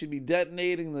game, she'd be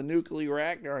detonating the nuclear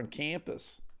reactor on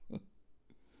campus.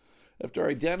 After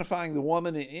identifying the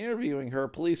woman and interviewing her,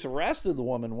 police arrested the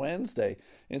woman Wednesday,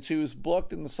 and she was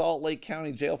booked in the Salt Lake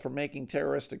County Jail for making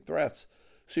terroristic threats.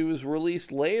 She was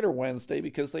released later Wednesday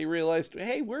because they realized,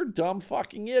 hey, we're dumb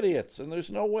fucking idiots, and there's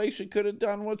no way she could have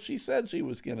done what she said she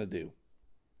was going to do.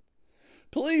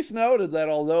 Police noted that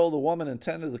although the woman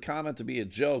intended the comment to be a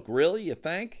joke, really, you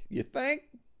think? You think?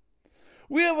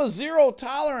 We have a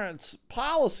zero-tolerance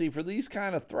policy for these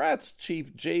kind of threats,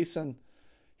 Chief Jason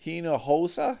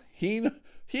Hinojosa,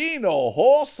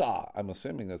 I'm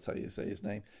assuming that's how you say his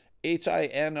name,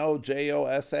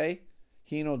 Hinojosa,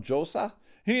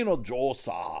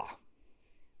 Hinojosa.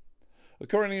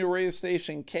 According to radio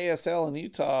station KSL in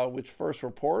Utah, which first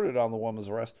reported on the woman's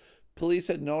arrest, police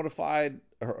had noted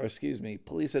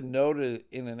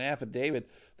in an affidavit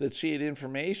that she had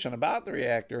information about the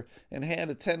reactor and had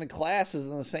attended classes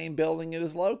in the same building it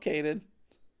is located.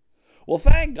 Well,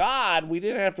 thank God we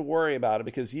didn't have to worry about it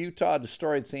because Utah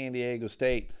destroyed San Diego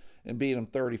State and beat them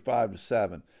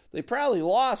 35-7. They probably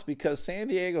lost because San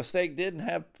Diego State didn't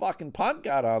have fucking punt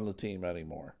god on the team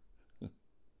anymore.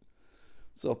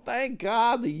 So thank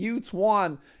God the Utes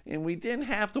won, and we didn't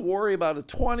have to worry about a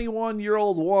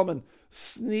 21-year-old woman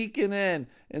sneaking in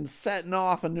and setting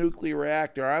off a nuclear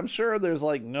reactor. I'm sure there's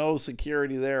like no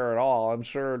security there at all. I'm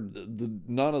sure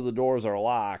none of the doors are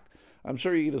locked. I'm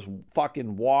sure you can just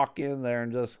fucking walk in there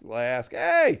and just ask,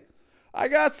 hey, I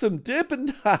got some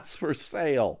Dippin' Dots for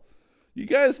sale. You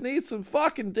guys need some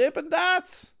fucking Dippin'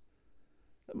 Dots?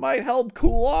 It might help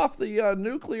cool off the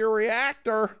nuclear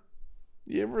reactor.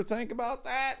 You ever think about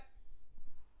that?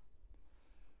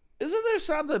 Isn't there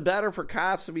something better for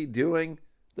cops to be doing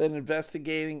than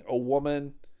investigating a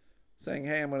woman saying,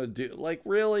 hey, I'm going to do... Like,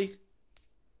 really?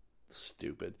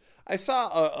 Stupid. I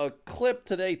saw a clip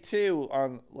today, too,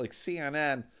 on, like,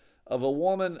 CNN of a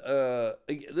woman...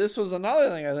 this was another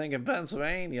thing, I think, in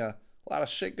Pennsylvania. A lot of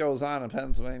shit goes on in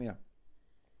Pennsylvania.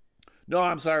 No,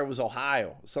 I'm sorry, it was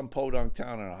Ohio. Some podunk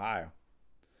town in Ohio.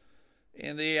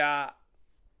 And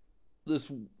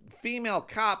this female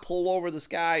cop pulled over this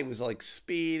guy. He was like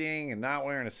speeding and not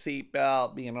wearing a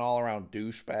seatbelt, being an all-around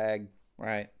douchebag,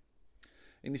 right?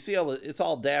 And you see it's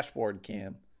all dashboard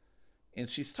cam. And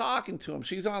she's talking to him.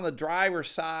 She's on the driver's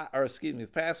side, the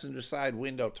passenger side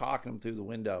window, talking to him through the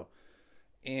window.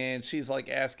 And she's like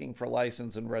asking for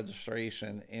license and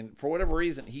registration. And for whatever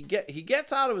reason, he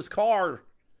gets out of his car.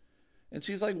 And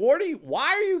she's like, why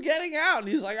are you getting out? And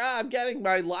he's like, I'm getting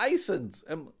my license.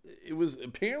 And it was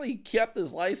apparently he kept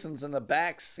his license in the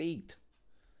back seat.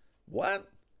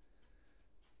 What?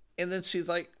 And then she's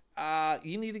like,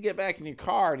 you need to get back in your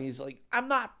car. And he's like, I'm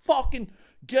not fucking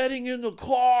getting in the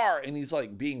car. And he's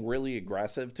like being really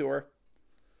aggressive to her.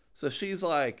 So she's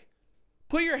like,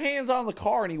 put your hands on the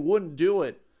car. And he wouldn't do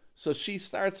it. So she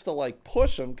starts to like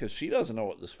push him because she doesn't know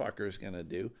what this fucker is going to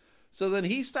do. So then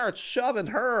he starts shoving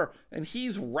her, and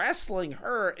he's wrestling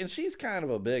her, and she's kind of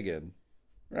a biggin,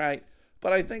 right?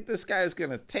 But I think this guy's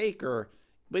going to take her,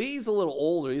 but he's a little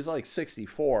older. He's like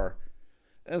 64.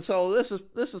 And so this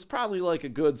is probably like a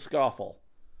good scuffle.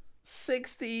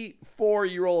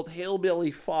 64-year-old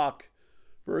hillbilly fuck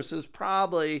versus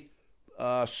probably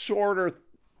shorter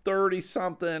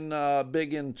 30-something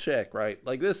biggin chick, right?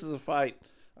 Like this is a fight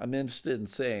I'm interested in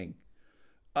seeing.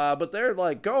 But they're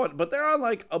like going, but they're on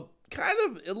like a kind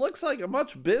of, it looks like a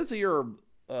much busier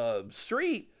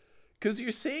street because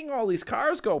you're seeing all these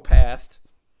cars go past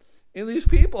and these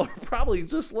people are probably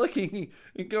just looking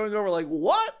and going over like,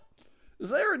 what? Is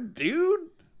there a dude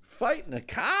fighting a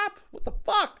cop? What the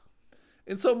fuck?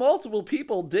 And so multiple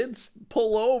people did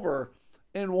pull over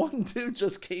and one dude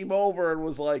just came over and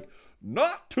was like,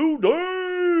 not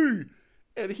today.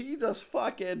 And he just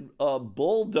fucking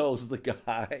bulldozed the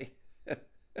guy.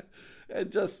 And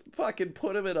just fucking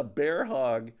put him in a bear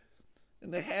hug.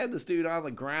 And they had this dude on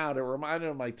the ground. It reminded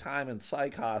me of my time in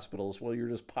psych hospitals where you're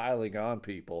just piling on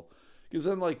people. Because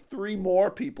then like 3 more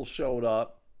people showed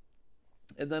up.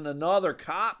 And then another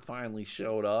cop finally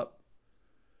showed up.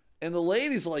 And the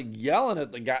lady's like yelling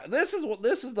at the guy. This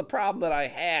is the problem that I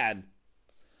had.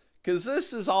 Because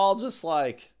this is all just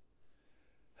like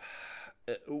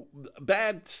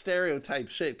bad stereotype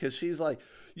shit. Because she's like,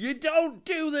 you don't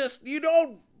do this. You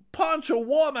don't punch a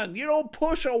woman. You don't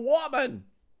push a woman.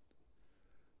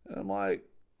 And I'm like,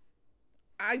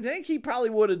 I think he probably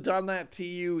would have done that to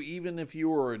you even if you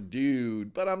were a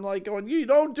dude. But I'm like going, you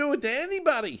don't do it to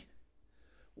anybody.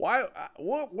 Why?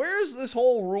 Where's this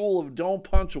whole rule of don't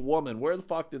punch a woman? Where the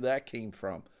fuck did that came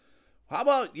from? How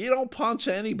about you don't punch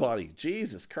anybody?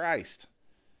 Jesus Christ.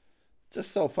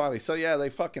 Just so funny. So, yeah, they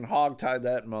fucking hog-tied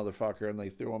that motherfucker, and they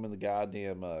threw him in the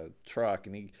goddamn truck,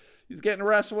 and he's getting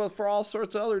arrested with for all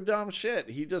sorts of other dumb shit.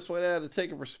 He just went out to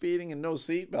take it for speeding and no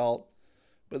seatbelt,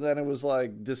 but then it was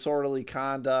like disorderly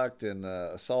conduct and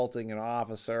assaulting an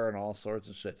officer and all sorts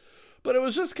of shit. But it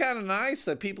was just kind of nice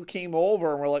that people came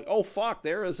over and were like, oh, fuck,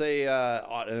 there is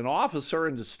an officer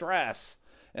in distress,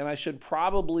 and I should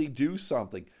probably do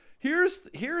something. Here's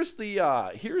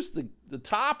the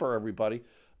topper, everybody.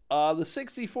 The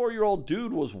 64-year-old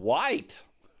dude was white.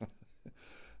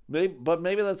 But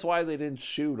maybe that's why they didn't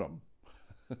shoot him.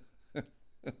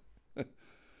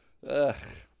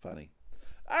 Funny.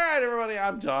 All right, everybody,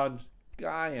 I'm done.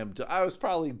 I was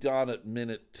probably done at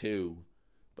minute 2,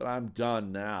 but I'm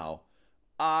done now.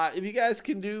 If you guys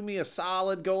can do me a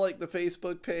solid, go like the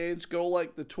Facebook page, go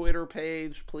like the Twitter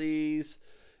page, please.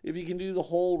 If you can do the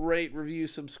whole rate, review,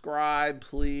 subscribe,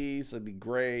 please, that'd be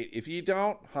great. If you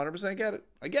don't, 100% get it.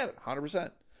 I get it,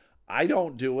 100%. I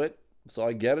don't do it, so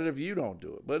I get it if you don't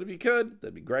do it. But if you could,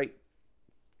 that'd be great.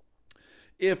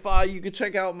 If you could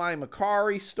check out my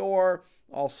Macari store,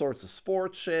 all sorts of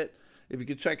sports shit. If you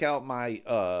could check out my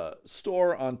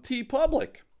store on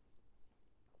TeePublic.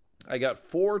 I got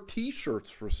 4 t-shirts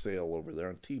for sale over there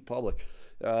on TeePublic.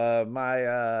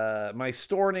 My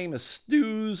store name is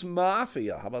Stu's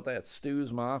Mafia. How about that?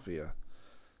 Stu's Mafia.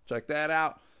 Check that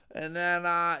out. And then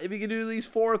if you can do these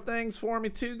 4 things for me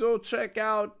too, go check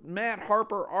out Matt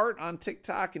Harper Art on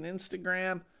TikTok and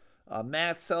Instagram.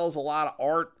 Matt sells a lot of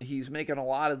art. He's making a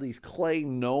lot of these clay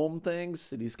gnome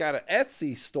things, and he's got an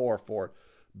Etsy store for it.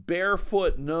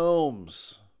 Barefoot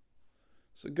Gnomes.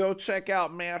 So go check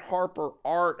out Matt Harper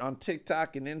Art on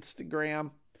TikTok and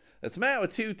Instagram. That's Matt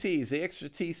with 2 T's. The extra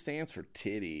T stands for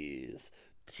titties.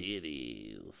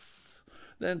 Titties.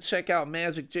 Then check out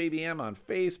Magic JBM on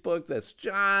Facebook. That's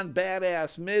John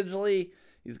Badass Midgley.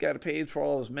 He's got a page for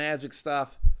all his magic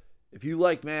stuff. If you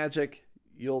like magic,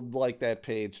 you'll like that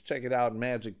page. Check it out,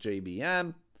 Magic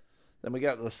JBM. Then we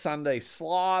got the Sunday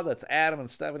Slaw. That's Adam and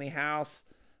Stephanie House.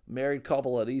 Married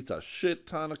couple that eats a shit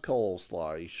ton of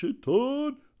coleslaw. A shit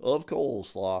ton of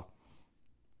coleslaw.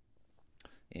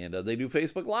 And they do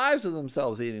Facebook Lives of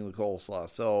themselves eating the coleslaw.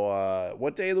 So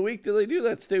what day of the week do they do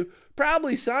that, Stu?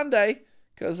 Probably Sunday,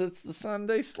 because it's the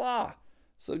Sunday Slaw.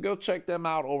 So go check them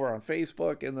out over on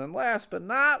Facebook. And then last but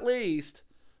not least,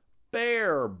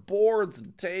 Bear Boards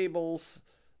and Tables.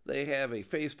 They have a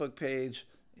Facebook page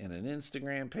and an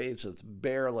Instagram page that's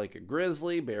Bear Like a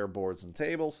Grizzly, Bear Boards and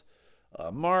Tables.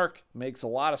 Mark makes a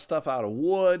lot of stuff out of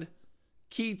wood.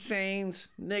 Keychains,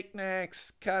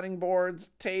 knickknacks, cutting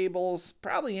boards, tables,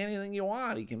 probably anything you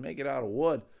want. He can make it out of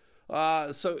wood.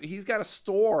 So he's got a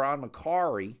store on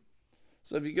Macari.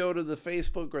 So if you go to the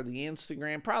Facebook or the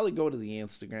Instagram, probably go to the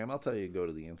Instagram. I'll tell you to go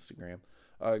to the Instagram.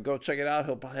 Go check it out.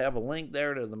 He'll have a link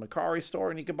there to the Macari store,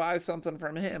 and you can buy something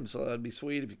from him. So that'd be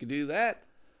sweet if you could do that.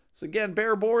 So again,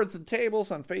 Bear Boards and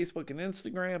Tables on Facebook and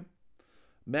Instagram.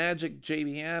 Magic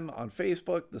JBM on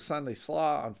Facebook. The Sunday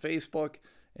Slaw on Facebook.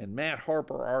 And Matt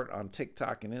Harper Art on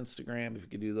TikTok and Instagram. If you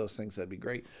could do those things, that'd be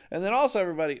great. And then also,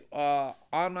 everybody,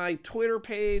 on my Twitter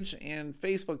page and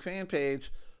Facebook fan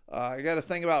page, I got to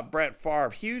think about Brett Favre.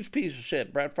 Huge piece of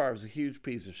shit. Brett Favre's a huge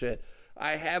piece of shit.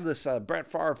 I have this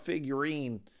Brett Favre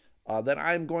figurine that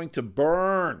I'm going to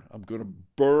burn. I'm going to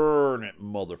burn it,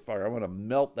 motherfucker. I'm going to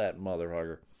melt that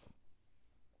motherfucker.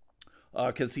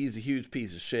 Because he's a huge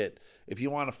piece of shit. If you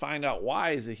want to find out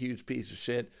why he's a huge piece of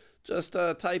shit, just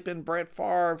type in Brett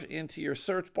Favre into your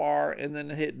search bar and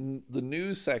then hit the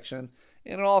news section,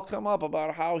 and it'll all come up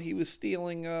about how he was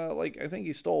stealing, I think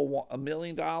he stole $1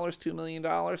 million, $2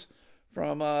 million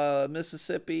from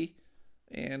Mississippi.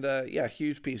 And,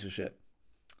 huge piece of shit.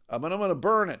 But I'm going to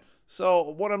burn it. So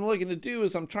what I'm looking to do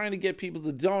is I'm trying to get people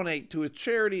to donate to a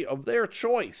charity of their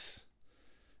choice.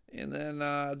 And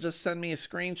then just send me a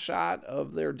screenshot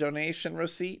of their donation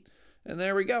receipt. And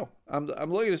there we go. I'm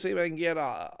looking to see if I can get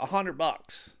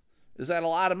 $100. Is that a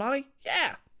lot of money?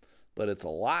 Yeah. But it's a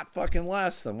lot fucking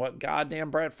less than what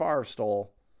goddamn Brett Favre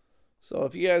stole. So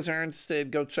if you guys are interested,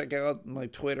 go check out my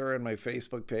Twitter and my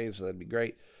Facebook page. That'd be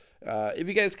great. If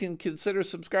you guys can consider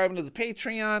subscribing to the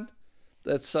Patreon,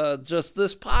 that's just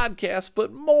this podcast,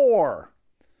 but more.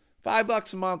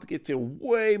 $5 a month to get to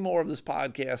way more of this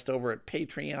podcast over at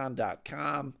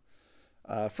patreon.com.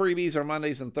 Freebies are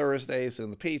Mondays and Thursdays,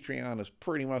 and the Patreon is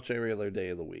pretty much every other day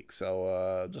of the week.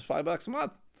 So just $5 a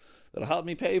month. That'll help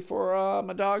me pay for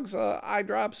my dog's eye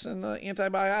drops and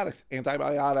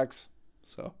antibiotics.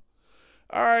 So,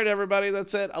 all right, everybody,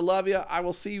 that's it. I love you. I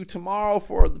will see you tomorrow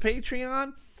for the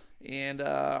Patreon, and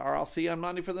or I'll see you on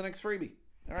Monday for the next freebie.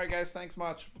 All right, guys, thanks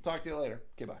much. We'll talk to you later.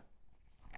 Okay, bye.